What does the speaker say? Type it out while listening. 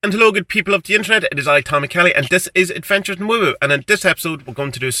And hello good people of the internet, it is I, Tommy Kelly, and this is Adventures in Woo Woo, and in this episode we're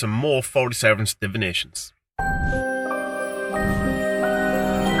going to do some more 47's divinations.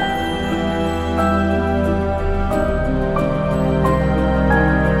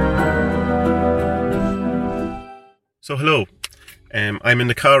 So hello, I'm in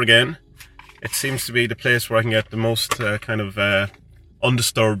the car again. It seems to be the place where I can get the most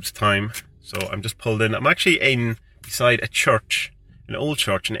undisturbed time. So I'm just pulled in. I'm actually in beside a church, an old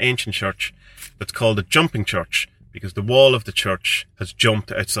church, an ancient church that's called a jumping church because the wall of the church has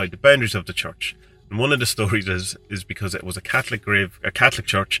jumped outside the boundaries of the church. And one of the stories is because it was a Catholic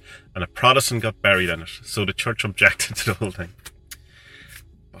church, and a Protestant got buried in it. So the church objected to the whole thing.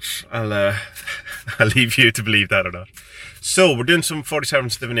 But I'll leave you to believe that or not. So we're doing some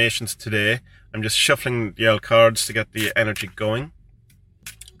 47's divinations today. I'm just shuffling the old cards to get the energy going.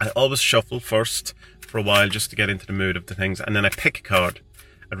 I always shuffle first for a while just to get into the mood of the things, and then I pick a card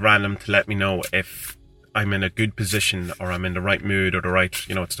at random to let me know if I'm in a good position or I'm in the right mood or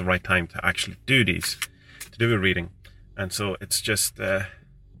it's the right time to actually do a reading. And so it's just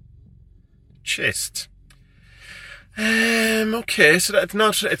chest. Okay, so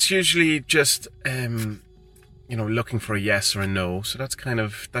it's usually just looking for a yes or a no, so that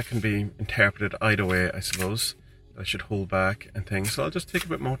can be interpreted either way, I suppose. I should hold back and things, so I'll just take a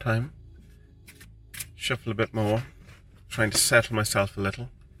bit more time, shuffle a bit more, trying to settle myself a little,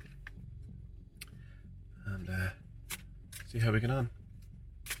 and see how we get on.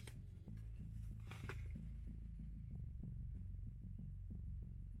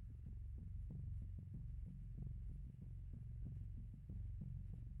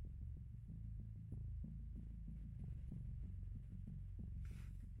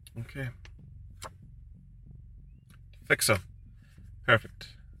 Okay. Fixer. Perfect.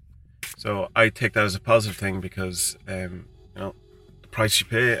 So I take that as a positive thing because, the price you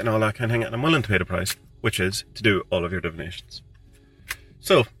pay and all that kind of thing, and I'm willing to pay the price, which is to do all of your divinations.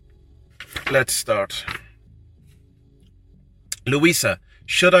 So, let's start. Louisa,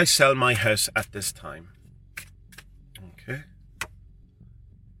 should I sell my house at this time? Okay.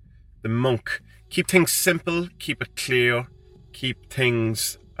 The monk, keep things simple, keep it clear, keep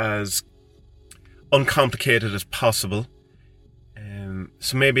things as uncomplicated as possible.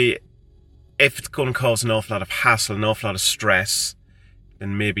 So maybe if it's going to cause an awful lot of hassle, an awful lot of stress,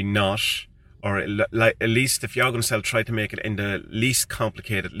 then maybe not. Or at least if you're going to sell, try to make it in the least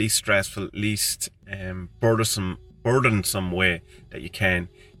complicated, least stressful, least burdensome way that you can.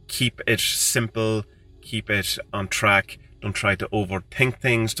 Keep it simple, keep it on track. Don't try to overthink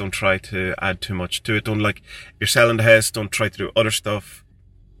things. Don't try to add too much to it. If you're selling the house, don't try to do other stuff.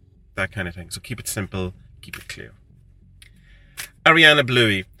 That kind of thing. So keep it simple, keep it clear. Ariana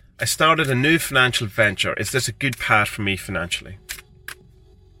Bluey, I started a new financial venture. Is this a good path for me financially?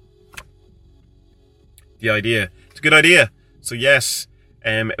 The idea. It's a good idea. So yes,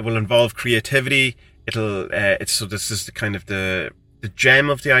 it will involve creativity. This is the gem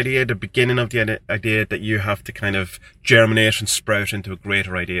of the idea, the beginning of the idea that you have to kind of germinate and sprout into a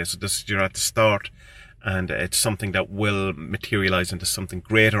greater idea. So you're at the start, and it's something that will materialize into something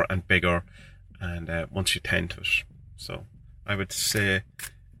greater and bigger, and once you tend to it. So I would say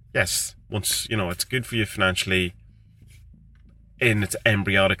yes, once it's good for you financially in its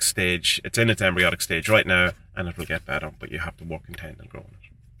embryonic stage. It's in its embryonic stage right now, and it will get better, but you have to work and tend and grow on it.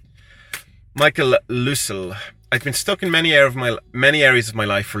 Michael Lucille, I've been stuck in many areas of my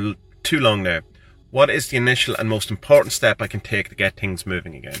life for too long now. What is the initial and most important step I can take to get things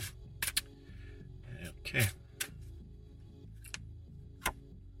moving again? Okay.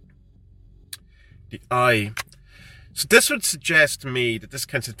 The eye. So this would suggest to me that this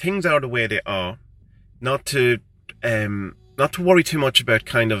kind of things are the way they are. Not to worry too much about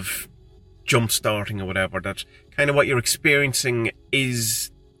kind of jump starting or whatever. That kind of what you're experiencing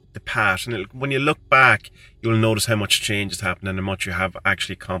is the path. And when you look back, you'll notice how much change has happened and how much you have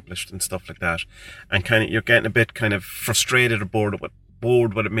actually accomplished and stuff like that. And you're getting a bit kind of frustrated or bored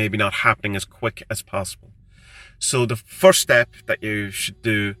with it maybe not happening as quick as possible. So the first step that you should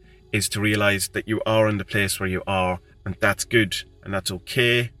do is to realize that you are in the place where you are, and that's good, and that's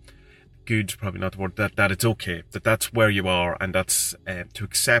okay. Good, probably not the word, that it's okay, that's where you are, and that's to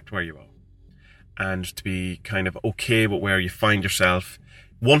accept where you are, and to be kind of okay with where you find yourself,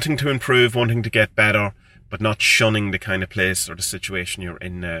 wanting to improve, wanting to get better, but not shunning the kind of place or the situation you're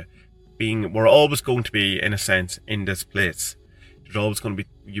in now. We're always going to be, in a sense, in this place.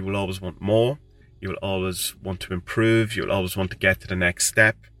 You will always want more, you will always want to improve, you will always want to get to the next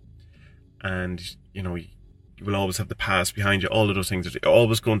step, and you will always have the past behind you, all of those things. You're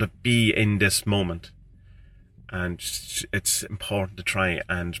always going to be in this moment, and it's important to try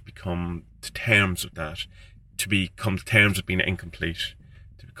and become to terms with that, to become to terms with being incomplete,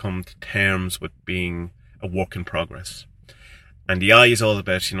 to become to terms with being a work in progress. And the eye is all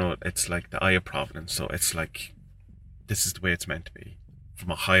about, it's like the eye of providence. So it's like, this is the way it's meant to be,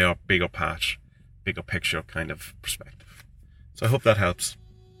 from a higher, bigger patch, bigger picture kind of perspective. So I hope that helps.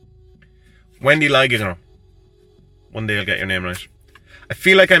 Wendy Leiginger. One day I'll get your name right. I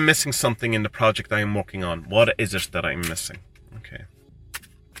feel like I'm missing something in the project I am working on. What is it that I'm missing? Okay.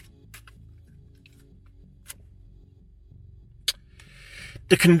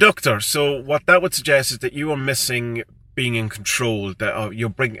 The conductor. So what that would suggest is that you are missing being in control. That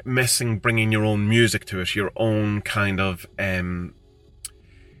you're missing bringing your own music to it, your own kind of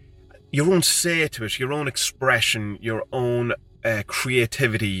your own say to it, your own expression, your own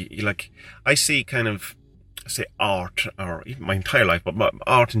creativity. Like, I see kind of, say, art, or even my entire life, but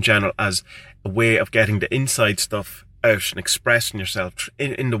art in general, as a way of getting the inside stuff out and expressing yourself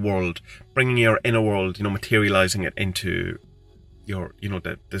in the world, bringing your inner world, materializing it into your,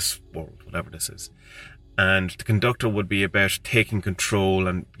 this world, whatever this is. And the conductor would be about taking control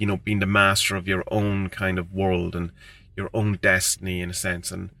and, being the master of your own kind of world and your own destiny, in a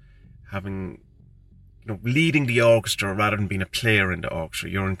sense, and having, leading the orchestra rather than being a player in the orchestra.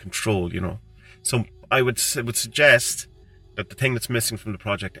 You're in control, So I would suggest that the thing that's missing from the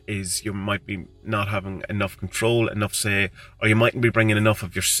project is you might be not having enough control, enough say, or you mightn't be bringing enough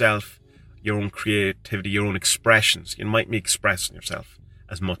of yourself, your own creativity, your own expressions. You mightn't be expressing yourself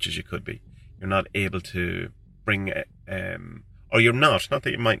as much as you could be. You're not able to bring, or you're not that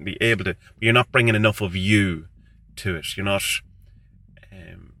you mightn't be able to, but you're not bringing enough of you to it. You're not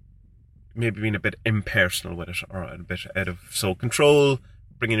maybe being a bit impersonal with it, or a bit out of, so control,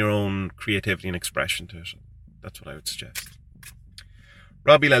 bringing your own creativity and expression to it. That's what I would suggest.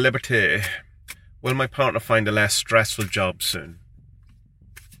 Robbie La Liberté. Will my partner find a less stressful job soon?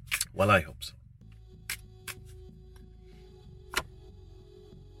 Well, I hope so.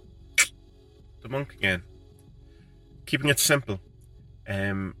 The monk again. Keeping it simple.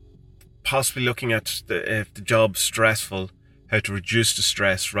 Possibly looking at if the job's stressful, how to reduce the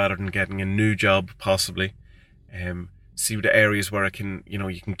stress rather than getting a new job, possibly. See the areas where you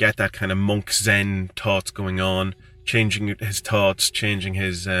can get that kind of monk Zen thoughts going on, changing his thoughts, changing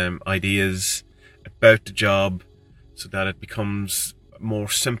his ideas about the job, so that it becomes more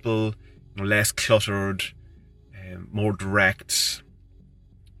simple, less cluttered, more direct.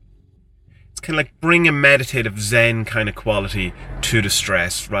 It's kind of like bring a meditative Zen kind of quality to the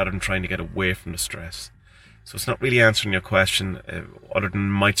stress rather than trying to get away from the stress. So it's not really answering your question, other than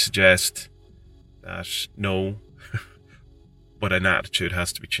might suggest that no, but an attitude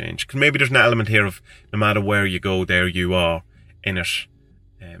has to be changed. Because maybe there's an element here of no matter where you go, there you are in it.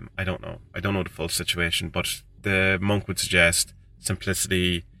 I don't know. I don't know the full situation, but the monk would suggest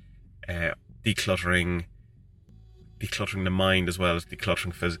simplicity, decluttering the mind as well as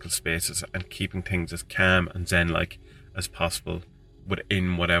decluttering physical spaces, and keeping things as calm and Zen-like as possible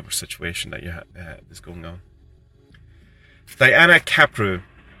within whatever situation that you is going on. Diana Capru.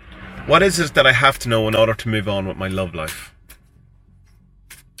 What is it that I have to know in order to move on with my love life?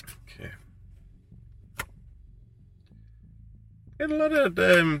 Okay. Get a lot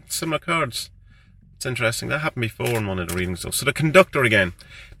of similar cards. It's interesting. That happened before in one of the readings though. So the conductor again.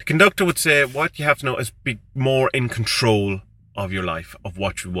 The conductor would say what you have to know is be more in control of your life, of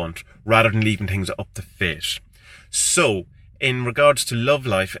what you want, rather than leaving things up to fate. So, in regards to love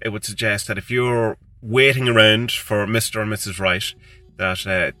life, it would suggest that if you're waiting around for Mr. or Mrs. Right,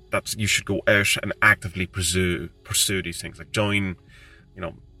 that you should go out and actively pursue these things, like join,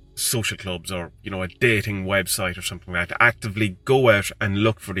 social clubs or, a dating website or something like that. Actively go out and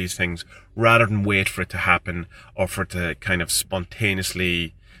look for these things rather than wait for it to happen, or for it to kind of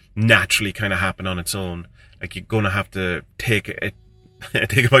spontaneously, naturally kind of happen on its own. Like, you're going to have to take it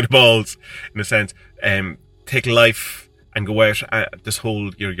by the balls, in a sense. Take life and go out at this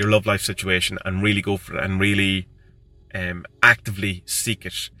whole, your love life situation, and really go for it, and really actively seek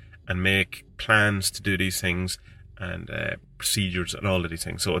it, and make plans to do these things, and procedures and all of these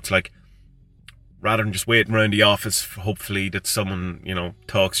things. So it's like, rather than just waiting around the office, hopefully that someone,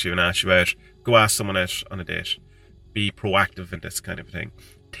 talks to you and asks you out, go ask someone out on a date. Be proactive in this kind of thing.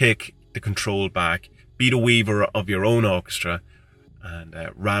 Take the control back. Be the weaver of your own orchestra, and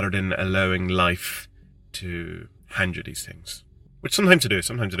rather than allowing life to hand you these things, which sometimes you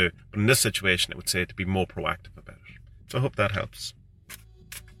do, but in this situation it would say to be more proactive about it. So I hope that helps.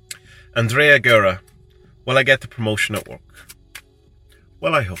 Andrea Guerra. Will I get the promotion at work?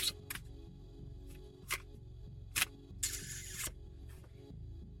 Well, I hope so.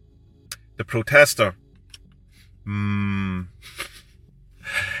 The protester. That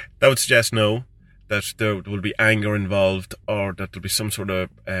would suggest no, that there will be anger involved, or that there'll be some sort of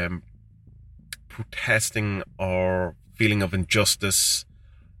protesting or feeling of injustice,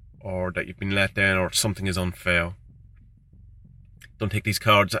 or that you've been let down, or something is unfair. Don't take these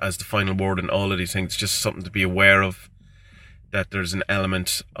cards as the final word in all of these things. It's just something to be aware of, that there's an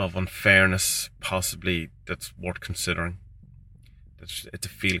element of unfairness possibly that's worth considering. It's a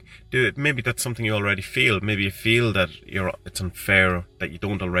feeling. Maybe that's something you already feel. Maybe you feel that it's unfair, that you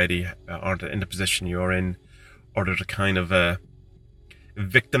don't already aren't in the position you're in, or there's a kind of a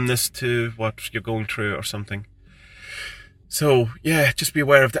victimness to what you're going through or something. So yeah, just be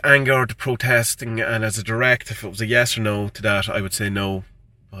aware of the anger, the protesting, and as a direct, if it was a yes or no to that, I would say no.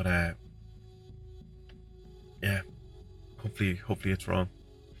 But yeah, hopefully it's wrong.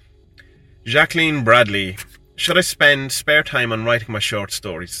 Jacqueline Bradley. Should I spend spare time on writing my short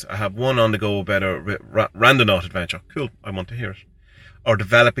stories? I have one on the go about a randonaut adventure. Cool, I want to hear it. Or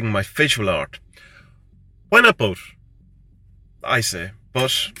developing my visual art. Why not both? I say.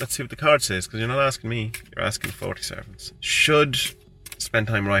 But let's see what the card says, because you're not asking me, you're asking 40 servants. Should spend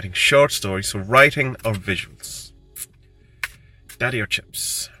time writing short stories, so writing or visuals? Daddy or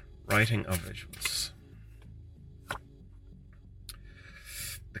chips? Writing or visuals?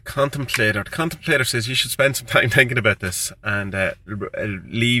 The contemplator says you should spend some time thinking about this, and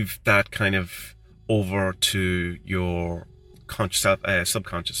leave that kind of over to your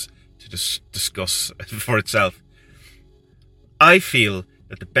subconscious to discuss for itself. I feel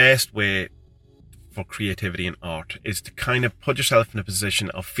that the best way for creativity and art is to kind of put yourself in a position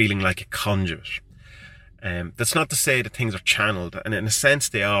of feeling like a conduit. That's not to say that things are channeled, and in a sense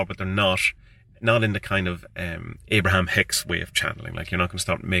they are, but they're not in the kind of Abraham Hicks way of channeling. Like, you're not going to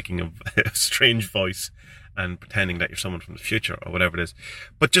start making a strange voice and pretending that you're someone from the future or whatever it is,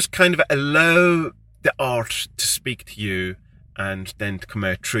 but just kind of allow the art to speak to you and then to come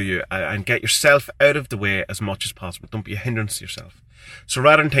out through you, and get yourself out of the way as much as possible. Don't be a hindrance to yourself. So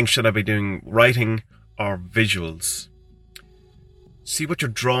rather than think, should I be doing writing or visuals, see what you're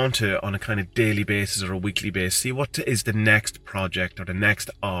drawn to on a kind of daily basis or a weekly basis. See what is the next project or the next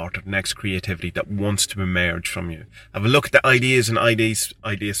art or the next creativity that wants to emerge from you. Have a look at the ideas and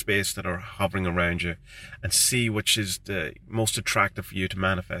idea space that are hovering around you, and see which is the most attractive for you to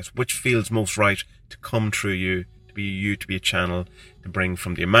manifest, which feels most right to come through you, to be a channel to bring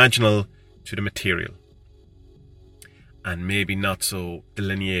from the imaginal to the material. And maybe not so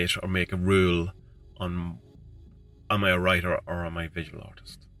delineate or make a rule on, am I a writer or am I a visual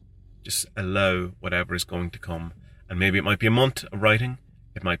artist? Just allow whatever is going to come. And maybe it might be a month of writing,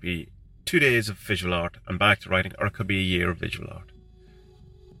 it might be 2 days of visual art and back to writing, or it could be a year of visual art.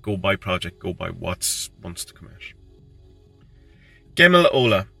 Go by project, go by wants to come out. Gemel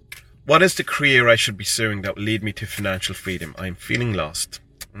Ola. What is the career I should be pursuing that will lead me to financial freedom? I am feeling lost.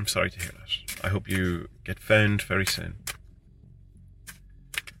 I'm sorry to hear that. I hope you get found very soon.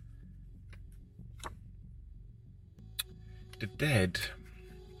 The dead.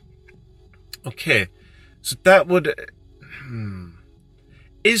 Okay, so that would...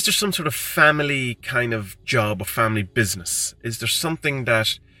 Is there some sort of family kind of job or family business? Is there something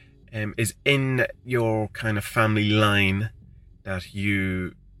that is in your kind of family line that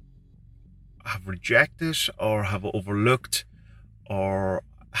you have rejected or have overlooked or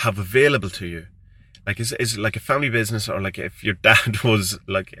have available to you? Like, is it like a family business, or like if your dad was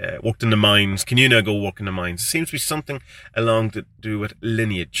like worked in the mines, can you now go work in the mines? It seems to be something along to do with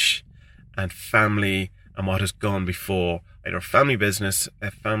lineage and family and what has gone before, either a family business,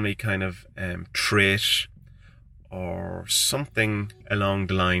 a family kind of trait, or something along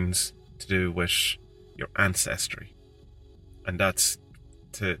the lines to do with your ancestry. And it's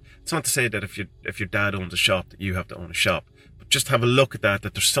not to say that if your dad owns a shop that you have to own a shop, but just have a look at that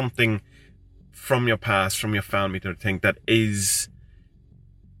there's something from your past, from your family, to think that is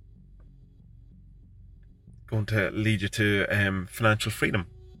going to lead you to financial freedom.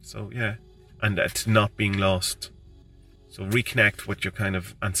 So yeah, and it's not being lost. So reconnect with your kind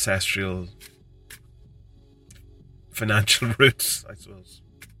of ancestral financial roots, I suppose.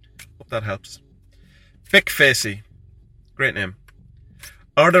 Hope that helps. Vic Facey, great name.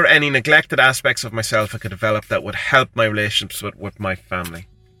 Are there any neglected aspects of myself I could develop that would help my relationships with my family?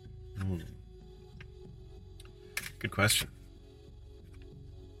 Good question.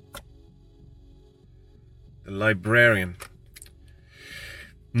 The librarian.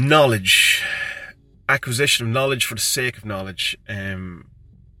 Knowledge. Acquisition of knowledge for the sake of knowledge.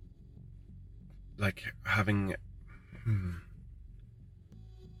 Like having... Let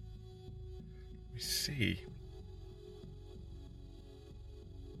me see.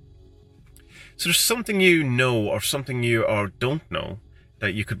 So there's something you know or something you or don't know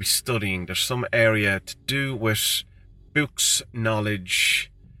that you could be studying. There's some area to do with books,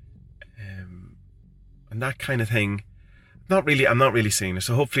 knowledge, and that kind of thing. I'm not really seeing it.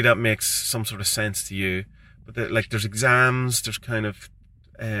 So hopefully that makes some sort of sense to you. But there's exams, there's kind of,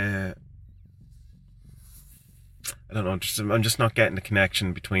 I don't know, I'm just not getting the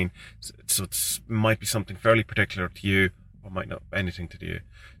connection between, so it might be something fairly particular to you, or might not be anything to do you.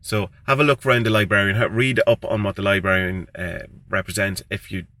 So have a look around the librarian, read up on what the librarian represents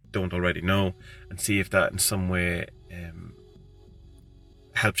if you don't already know, and see if that in some way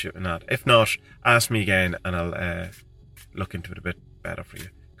helps you in that. If not, ask me again and I'll look into it a bit better for you.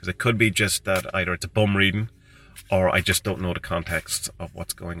 Because it could be just that either it's a bum reading or I just don't know the context of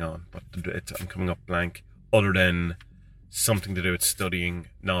what's going on. But I'm coming up blank, other than something to do with studying,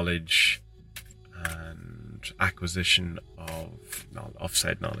 knowledge, and acquisition of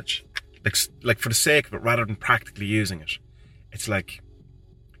said knowledge. Like for the sake of it, rather than practically using it. It's like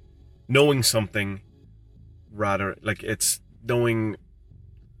knowing something, rather, like it's knowing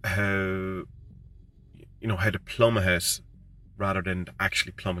how to plumb a house rather than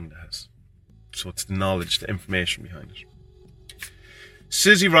actually plumbing the house. So it's the knowledge, the information behind it.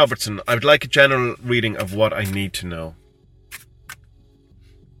 Susie Robertson, I would like a general reading of what I need to know.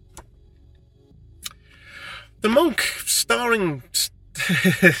 The Monk, starring...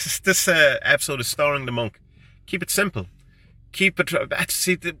 this episode is starring the Monk. Keep it simple. Keep it...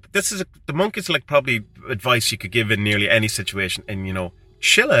 See, the Monk is like probably advice you could give in nearly any situation. And,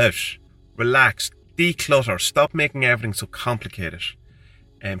 chill out, relax, declutter, stop making everything so complicated.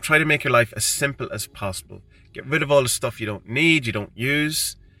 Try to make your life as simple as possible. Get rid of all the stuff you don't need, you don't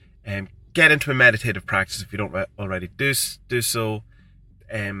use. Get into a meditative practice if you don't already do so.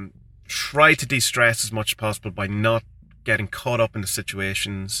 Try to de-stress as much as possible by not getting caught up in the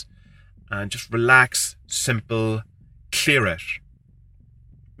situations. And just relax, simple, clear out.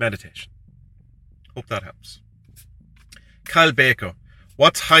 Meditation. Hope that helps. Kyle Baker.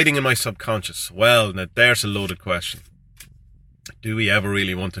 What's hiding in my subconscious? Well, now there's a loaded question. Do we ever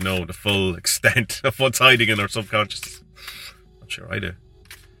really want to know the full extent of what's hiding in our subconscious? Not sure I do.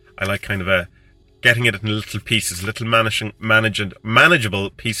 I like kind of getting it in little pieces, little manageable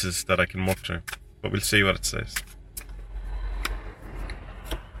pieces that I can work through. But we'll see what it says.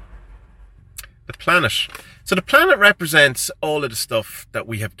 The planet. So the planet represents all of the stuff that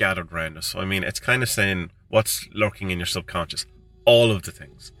we have gathered around us. So I mean, it's kind of saying what's lurking in your subconscious. All of the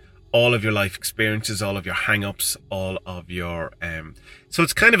things, all of your life experiences, all of your hang-ups, all of your so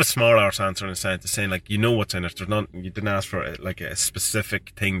it's kind of a small arse answer in a sense, saying like what's in it. You didn't ask for like a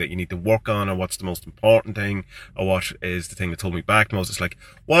specific thing that you need to work on, or what's the most important thing, or what is the thing that told me back the most. It's like,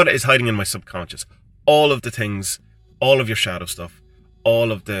 what is hiding in my subconscious? All of the things, all of your shadow stuff,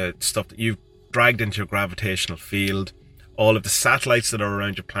 all of the stuff that you've dragged into your gravitational field, all of the satellites that are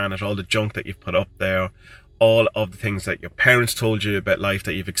around your planet, all the junk that you've put up there, all of the things that your parents told you about life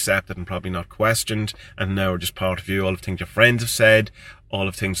that you've accepted and probably not questioned and now are just part of you, all of the things your friends have said, all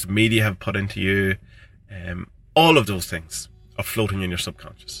of the things the media have put into you, all of those things are floating in your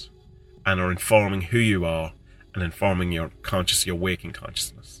subconscious and are informing who you are and informing your waking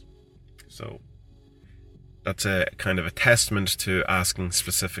consciousness. So that's a kind of a testament to asking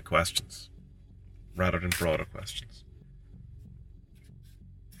specific questions rather than broader questions.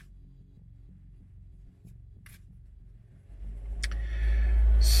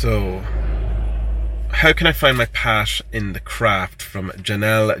 So, how can I find my path in the craft? From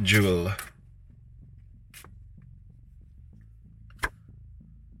Janelle Jewell.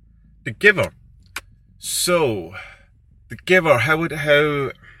 The Giver. So, the Giver. How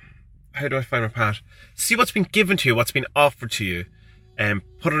do I find my path? See what's been given to you, what's been offered to you, and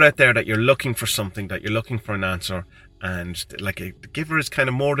put it out there that you're looking for something, that you're looking for an answer, and like the Giver is kind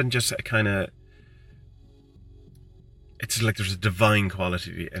of more than just a kind of. It's like there's a divine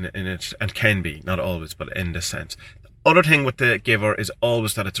quality in it, and can be, not always, but in this sense. The other thing with the Giver is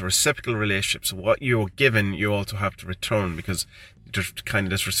always that it's a reciprocal relationship. So what you're given, you also have to return, because there's kind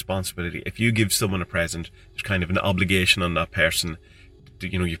of this responsibility. If you give someone a present, there's kind of an obligation on that person.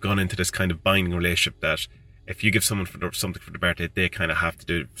 You've gone into this kind of binding relationship that if you give someone something for their birthday, they kind of have to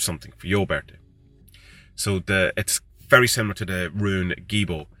do something for your birthday. So it's very similar to the rune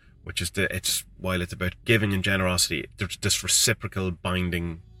Gibo, which is while it's about giving and generosity, there's this reciprocal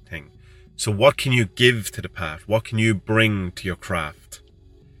binding thing. So what can you give to the path? What can you bring to your craft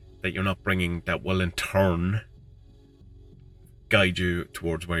that you're not bringing, that will in turn guide you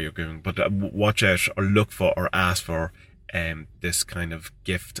towards where you're going? But watch out, or look for, or ask for this kind of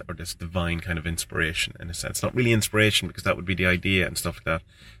gift, or this divine kind of inspiration, in a sense. Not really inspiration, because that would be the idea and stuff like that,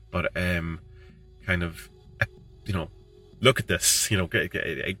 but kind of, look at this, get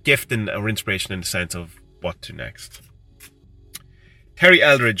a gift or inspiration in the sense of what to next. Terry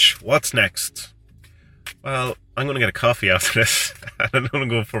Eldridge, what's next? Well, I'm going to get a coffee after this, and I'm going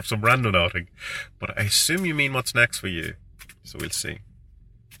to go for some random outing. But I assume you mean what's next for you. So we'll see.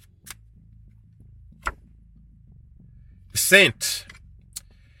 The Saint.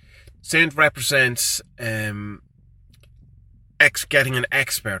 Saint represents getting an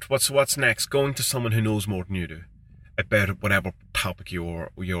expert. What's next? Going to someone who knows more than you do about whatever topic or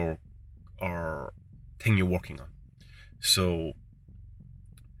thing you're working on. So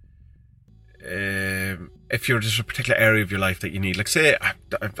if you're just a particular area of your life that you need, like say, I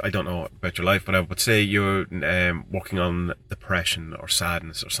don't know about your life, whatever, but say you're working on depression or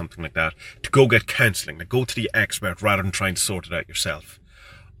sadness or something like that, to go get counselling, to go to the expert rather than trying to sort it out yourself.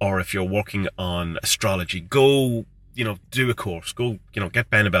 Or if you're working on astrology, go, do a course, go,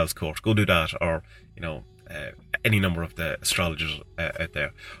 get Ben Abell's course, go do that, or, any number of the astrologers out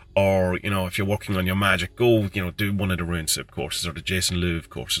there. Or, if you're working on your magic, go, do one of the RuneSoup courses or the Jason Louv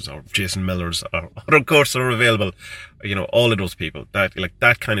courses or Jason Miller's or other courses are available. All of those people,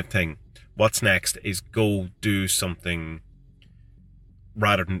 that kind of thing. What's next is go do something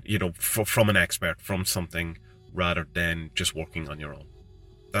rather than, from an expert, from something rather than just working on your own.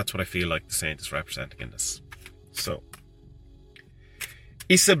 That's what I feel like the Saint is representing in this. So,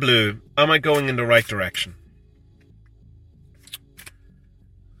 Issa Blue, am I going in the right direction?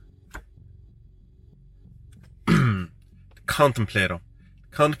 Contemplator.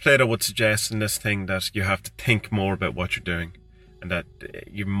 Contemplator would suggest in this thing that you have to think more about what you're doing, and that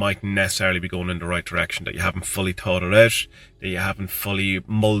you might necessarily be going in the right direction, that you haven't fully thought it out, that you haven't fully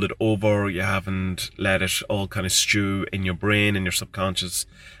mulled it over, you haven't let it all kind of stew in your brain and your subconscious,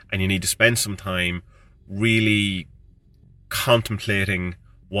 and you need to spend some time really contemplating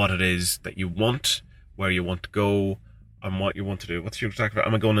what it is that you want, where you want to go, and what you want to do. What's your exact,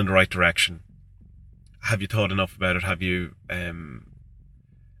 am I going in the right direction? Have you thought enough about it? Have you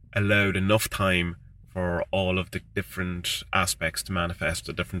allowed enough time for all of the different aspects to manifest,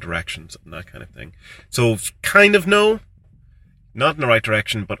 the different directions and that kind of thing? So kind of no, not in the right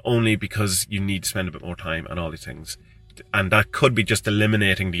direction, but only because you need to spend a bit more time on all these things. And that could be just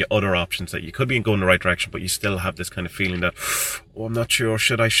eliminating the other options, that you could be going in the right direction, but you still have this kind of feeling that, I'm not sure,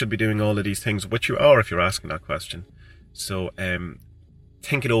 should be doing all of these things, which you are if you're asking that question. So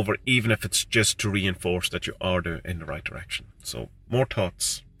think it over, even if it's just to reinforce that you are in the right direction. So more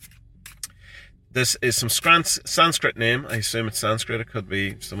thoughts. This is some Sanskrit name. I assume it's Sanskrit. It could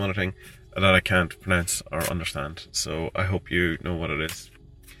be some other thing that I can't pronounce or understand. So I hope you know what it is.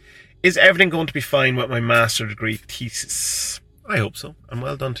 Is everything going to be fine with my master degree thesis? I hope so. And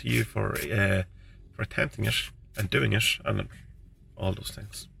well done to you for attempting it and doing it and all those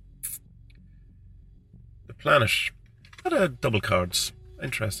things. The planet. What a double cards.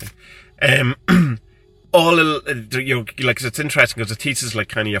 Interesting. It's interesting because the thesis is like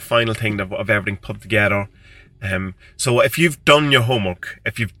kind of your final thing of everything put together. So if you've done your homework,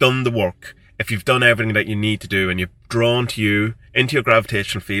 if you've done the work, if you've done everything that you need to do, and you've drawn to you into your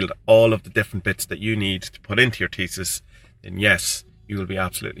gravitational field all of the different bits that you need to put into your thesis, then yes, you will be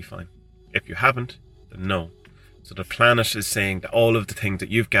absolutely fine. If you haven't, then no. So the planet is saying that all of the things that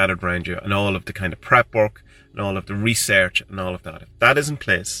you've gathered around you and all of the kind of prep work and all of the research and all of that, if that is in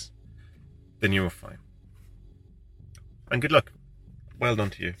place, then you are fine. And good luck. Well done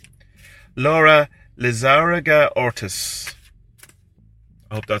to you. Laura Lizarraga Ortiz.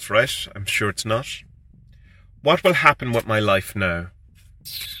 I hope that's right. I'm sure it's not. What will happen with my life now?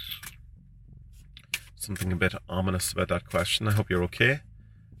 Something a bit ominous about that question. I hope you're okay.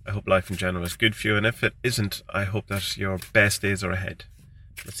 I hope life in general is good for you. And if it isn't, I hope that your best days are ahead.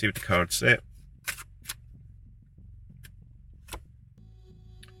 Let's see what the cards say.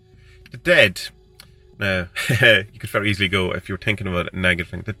 The Dead. Now, you could very easily go, if you're thinking about a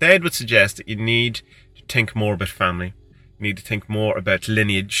negative thing, the Dead would suggest that you need to think more about family. You need to think more about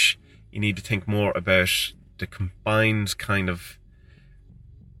lineage. You need to think more about the combined kind of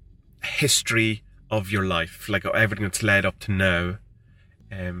history of your life, like everything that's led up to now,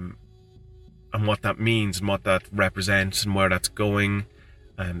 and what that means and what that represents and where that's going,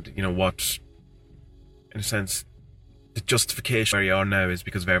 and what, in a sense, the justification where you are now is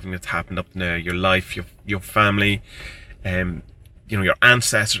because of everything that's happened up to now, your life, your family, your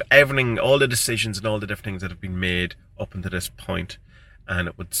ancestors, everything, all the decisions and all the different things that have been made up until this point. And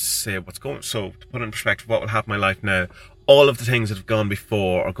it would say what's going. So to put it in perspective, what will happen in my life now? All of the things that have gone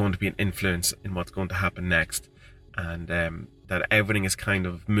before are going to be an influence in what's going to happen next, and that everything is kind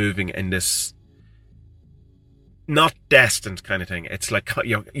of moving in this not destined kind of thing. It's like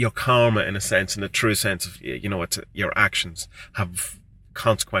your karma in a sense, in the true sense of, it's your actions have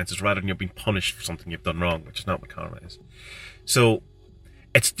consequences rather than you're being punished for something you've done wrong, which is not what karma is. So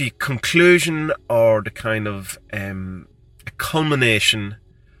it's the conclusion or the kind of a culmination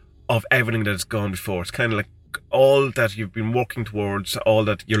of everything that has gone before. It's kind of like all that you've been working towards, all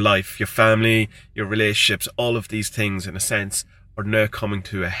that your life, your family, your relationships, all of these things in a sense are now coming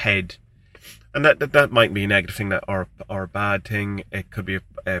to a head. And that might be a negative thing or a bad thing. It could be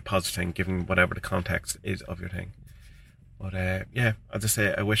a positive thing given whatever the context is of your thing. But yeah, as I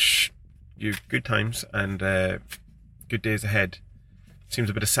say, I wish you good times and good days ahead. Seems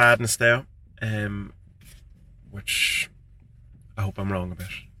a bit of sadness there, which I hope I'm wrong about.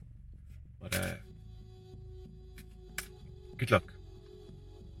 But good luck.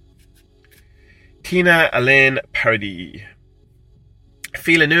 Tina Elaine Pardee. I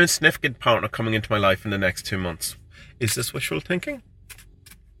feel a new and significant partner coming into my life in the next 2 months. Is this wishful thinking?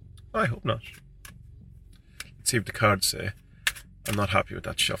 I hope not. Let's see what the cards say. I'm not happy with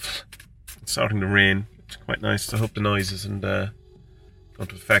that shuffle. It's starting to rain. It's quite nice. I hope the noise isn't going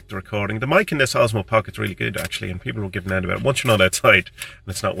to affect the recording. The mic in this Osmo Pocket's really good actually, and people were giving out about it. Once you're not outside and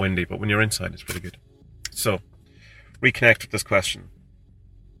it's not windy, but when you're inside it's pretty good. So, reconnect with this question.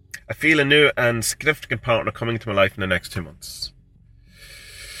 I feel a new and significant partner coming into my life in the next 2 months.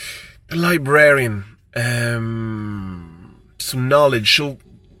 The librarian. Some knowledge. So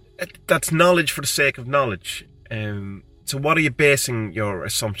that's knowledge for the sake of knowledge. So what are you basing your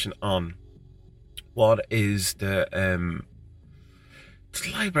assumption on? What is the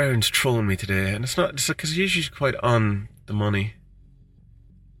librarian's trolling me today, and it's because usually she's quite on the money.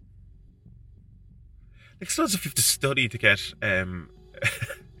 Like, it's not as if you have to study to get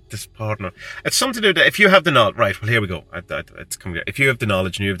this partner. It's something to do with that. If you have the knowledge, right? Well, here we go. It's coming. If you have the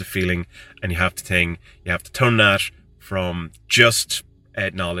knowledge and you have the feeling and you have the thing, you have to turn that from just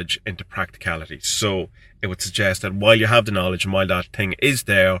knowledge into practicality. So it would suggest that while you have the knowledge and while that thing is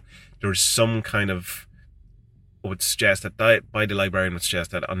there, there's some kind of, would suggest that by the librarian would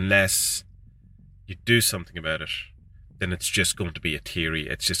suggest that unless you do something about it, then it's just going to be a theory.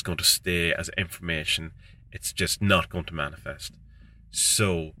 It's just going to stay as information. It's just not going to manifest.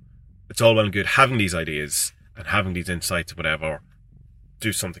 So it's all well and good having these ideas and having these insights or whatever.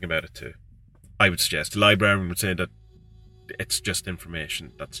 Do something about it too. I would suggest. The librarian would say that it's just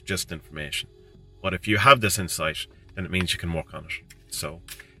information. That's just information. But if you have this insight, then it means you can work on it. So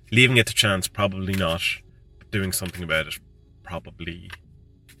leaving it to chance, probably not. But doing something about it, probably.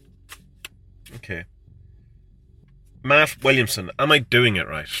 Okay. Matt Williamson, am I doing it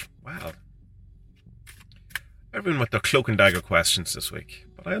right? Wow. Everyone with their cloak and dagger questions this week.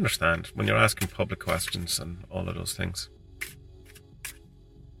 But I understand when you're asking public questions and all of those things.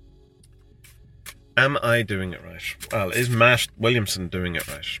 Am I doing it right? Well, is Matt Williamson doing it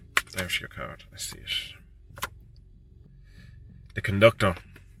right? There's your card. I see it. The conductor.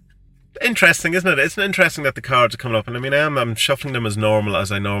 Interesting, isn't it? It's interesting that the cards are coming up. And I mean, I'm shuffling them as normal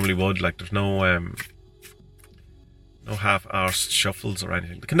as I normally would. Like, there's no half-arsed shuffles or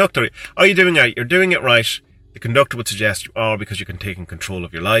anything. The conductor. Are you doing it? You're doing it right. The conductor would suggest you are, because you can take control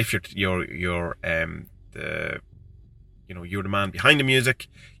of your life. You're the man behind the music.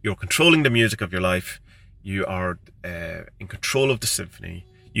 You're controlling the music of your life. You are in control of the symphony.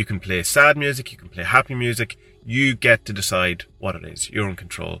 You can play sad music. You can play happy music. You get to decide what it is. You're in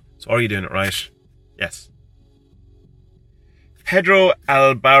control. So are you doing it right? Yes. Pedro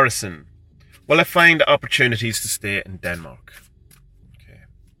Albarracin. Will I find opportunities to stay in Denmark?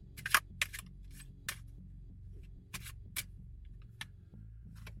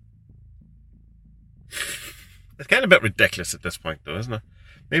 It's getting a bit ridiculous at this point, though, isn't it?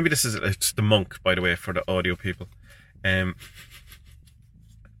 Maybe it's the monk, by the way, for the audio people. I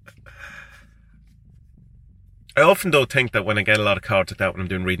often don't think that when I get a lot of cards like that, when I'm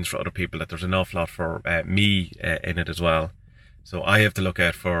doing readings for other people, that there's an awful lot for me in it as well. So I have to look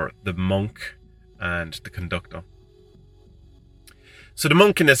out for the monk and the conductor. So the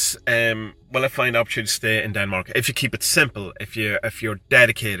monk in this, will I find opportunity to stay in Denmark? If you keep it simple, if you're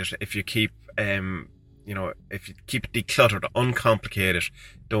dedicated, if you keep if you keep it decluttered, uncomplicated,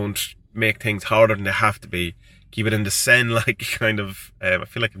 don't make things harder than they have to be, keep it in the Zen-like kind of, I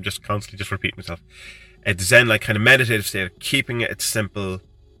feel like I'm just constantly just repeating myself, a Zen-like kind of meditative state, keeping it simple,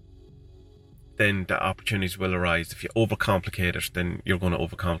 then the opportunities will arise. If you overcomplicate it, then you're going to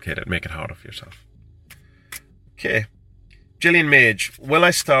overcomplicate it and make it harder for yourself. Okay. Gillian Mage, will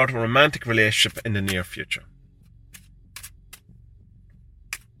I start a romantic relationship in the near future?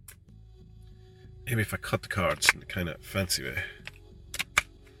 Maybe if I cut the cards in a kind of fancy way.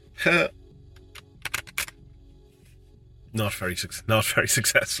 Not very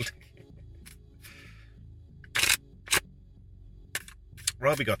successfully.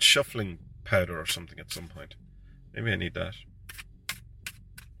 Robbie got shuffling powder or something at some point. Maybe I need that.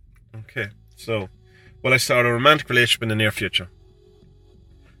 Okay, so will I start a romantic relationship in the near future?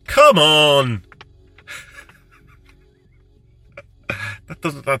 Come on!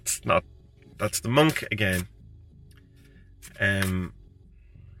 That's the monk again.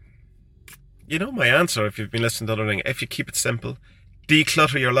 You know my answer if you've been listening to the other thing. If you keep it simple,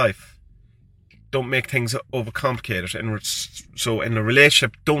 declutter your life. Don't make things overcomplicated. So in a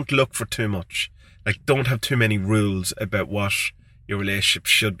relationship, don't look for too much. Like, don't have too many rules about what your relationship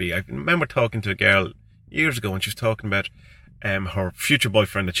should be. I remember talking to a girl years ago, and she was talking about her future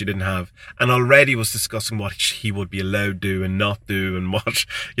boyfriend that she didn't have, and already was discussing what he would be allowed to do and not do, and what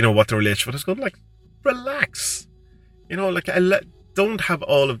the relationship was. Going like, relax. Don't have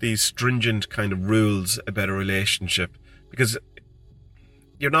all of these stringent kind of rules about a relationship, because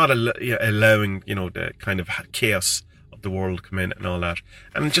you're not allowing, the kind of chaos of the world come in and all that.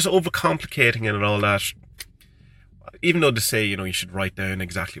 And just overcomplicating it and all that. Even though they say, you should write down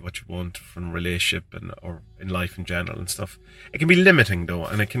exactly what you want from a relationship or in life in general and stuff, it can be limiting though,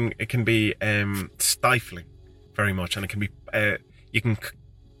 and it can be stifling very much, and it can be you can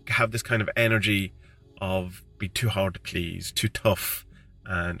have this kind of energy of be too hard to please, too tough,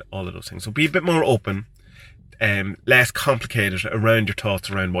 and all of those things. So be a bit more open, less complicated around your thoughts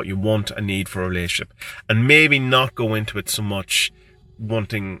around what you want and need for a relationship, and maybe not go into it so much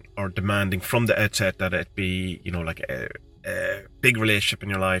wanting or demanding from the outset that it be, like a big relationship in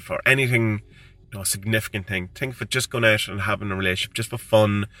your life or anything, a significant thing. Think of it just going out and having a relationship just for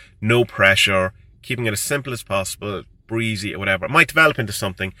fun, no pressure, keeping it as simple as possible, breezy or whatever. It might develop into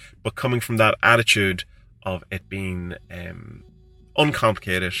something, but coming from that attitude of it being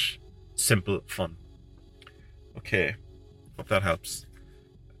uncomplicated, simple fun. Okay, hope that helps.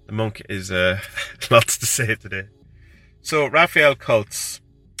 The monk is lots to say today. So, Raphael Kultz.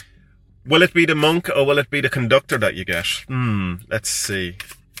 Will it be the monk or will it be the conductor that you get? Let's see.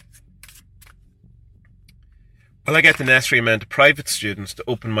 Will I get the necessary amount of private students to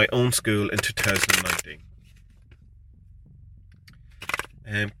open my own school in 2019?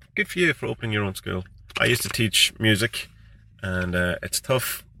 Good for you for opening your own school. I used to teach music, and it's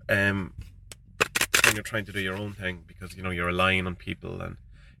tough when you're trying to do your own thing, because, you're relying on people, and,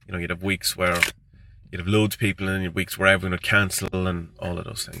 you'd have weeks where you'd have loads of people, and you'd weeks where everyone would cancel and all of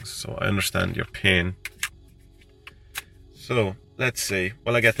those things. So I understand your pain. So let's see.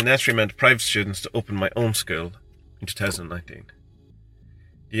 Will I get the necessary amount of private students to open my own school in 2019?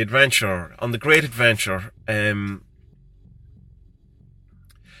 The adventure, on the great adventure,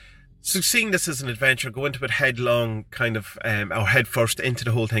 so seeing this as an adventure, go into it headlong, kind of, or head first into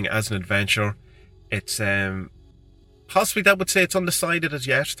the whole thing as an adventure. It's possibly that would say it's undecided as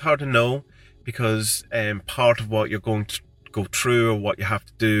yet. It's hard to know, because part of what you're going to go through or what you have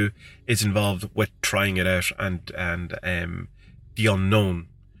to do is involved with trying it out and the unknown,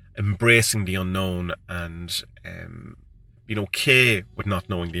 embracing the unknown, and being okay with not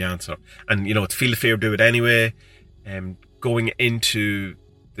knowing the answer, and to feel the fear, do it anyway, going into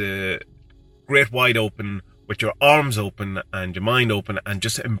the great wide open with your arms open and your mind open, and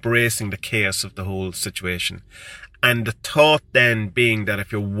just embracing the chaos of the whole situation. And the thought then being that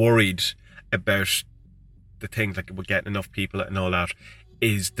if you're worried about the things like we're getting enough people and all that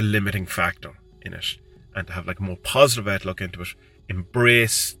is the limiting factor in it, and to have like a more positive outlook into it,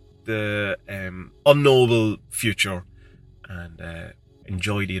 embrace the unknowable future, and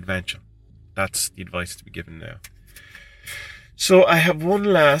enjoy the adventure. That's the advice to be given now. So I have one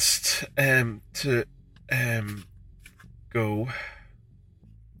last to go,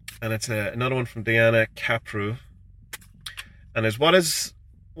 and it's another one from Diana Capru, and is what is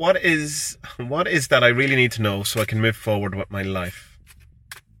that I really need to know so I can move forward with my life?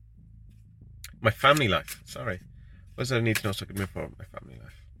 My family life, sorry. What is that I need to know so I can move forward with my family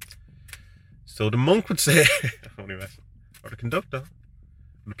life? So the monk would say, or the conductor,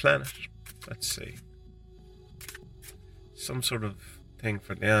 on the planet, let's see. Some sort of thing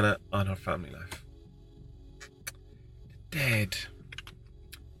for Diana on her family life. The dead.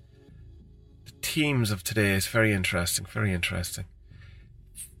 The themes of today is very interesting, very interesting.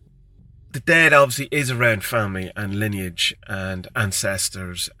 The dead obviously is around family and lineage and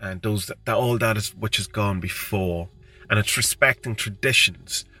ancestors and those that all that is which has gone before, and it's respecting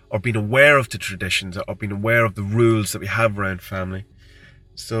traditions, or being aware of the traditions, or being aware of the rules that we have around family.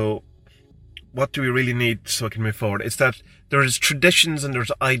 So what do we really need so I can move forward? It's that there is traditions and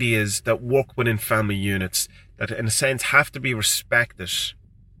there's ideas that work within family units that in a sense have to be respected.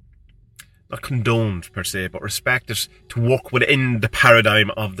 not condoned per se, but respected to work within the paradigm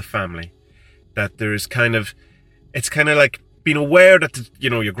of the family. That there's kind of, it's kind of like being aware that,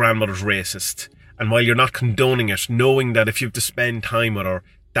 your grandmother's racist. And while you're not condoning it, knowing that if you have to spend time with her,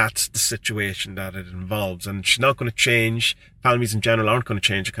 that's the situation that it involves. And she's not going to change. Families in general aren't going to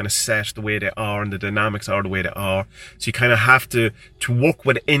change. They're kind of set the way they are, and the dynamics are the way they are. So you kind of have to work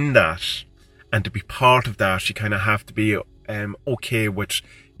within that, and to be part of that, you kind of have to be okay with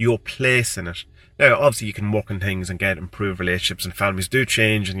your place in it. Now, obviously, you can work on things and get improved relationships, and families do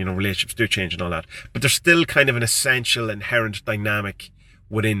change, and, relationships do change and all that. But there's still kind of an essential inherent dynamic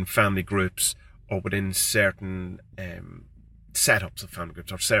within family groups, or within certain setups of family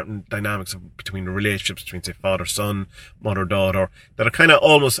groups, or certain dynamics between the relationships between, say, father, son, mother, daughter, that are kind of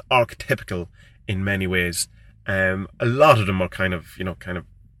almost archetypical in many ways. A lot of them are kind of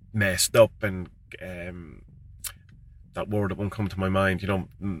messed up, and that word that won't come to my mind,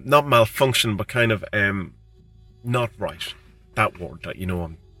 not malfunction, but kind of not right. That word that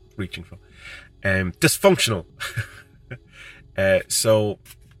I'm reaching for. Dysfunctional. So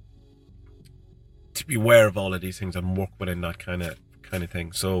to be aware of all of these things and work within that kind of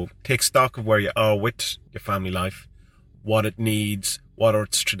thing. So take stock of where you are with your family life, what it needs, what are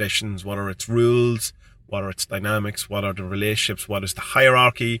its traditions, what are its rules, what are its dynamics, what are the relationships, what is the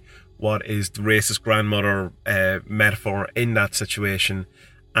hierarchy, what is the racist grandmother metaphor in that situation,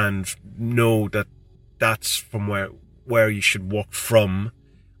 and know that that's from where you should work from,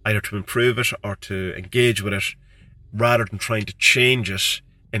 either to improve it or to engage with it, rather than trying to change it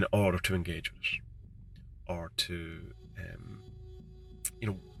in order to engage with it, or to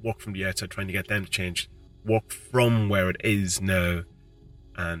work from the outside, trying to get them to change. Work from where it is now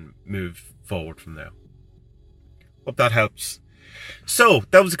and move forward from there. Hope that helps. So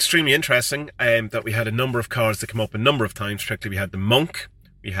that was extremely interesting, that we had a number of cards that come up a number of times. Particularly, we had the monk,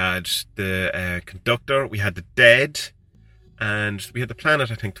 we had the conductor, we had the dead, and we had the planet,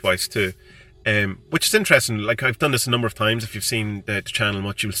 I think, twice too. Which is interesting. Like, I've done this a number of times. If you've seen the channel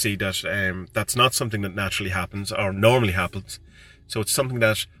much, you'll see that that's not something that naturally happens or normally happens. So it's something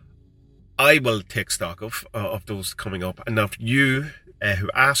that I will take stock of those coming up. And now you who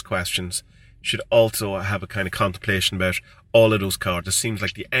ask questions should also have a kind of contemplation about all of those cards. It seems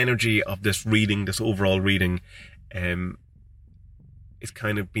like the energy of this reading, this overall reading, is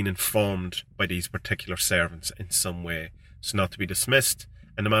kind of being informed by these particular servants in some way. So not to be dismissed.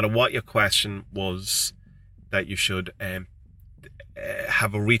 And no matter what your question was, that you should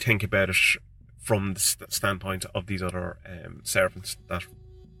have a rethink about it from the standpoint of these other servants that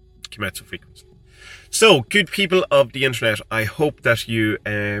come out so frequently. So, good people of the internet, I hope that you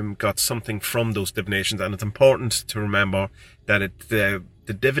got something from those divinations, and it's important to remember that the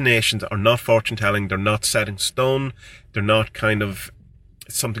divinations are not fortune telling, they're not set in stone, they're not kind of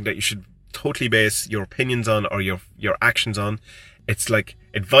something that you should totally base your opinions on or your actions on. It's like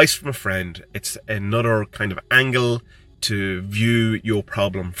advice from a friend. It's another kind of angle to view your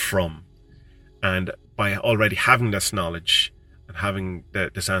problem from. And by already having this knowledge and having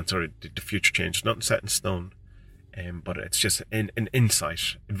this answer, the future change, nothing set in stone, but it's just an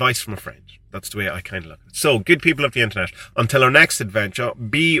insight, advice from a friend. That's the way I kind of look at it. So, good people of the internet, until our next adventure,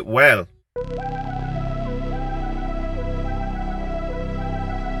 be well.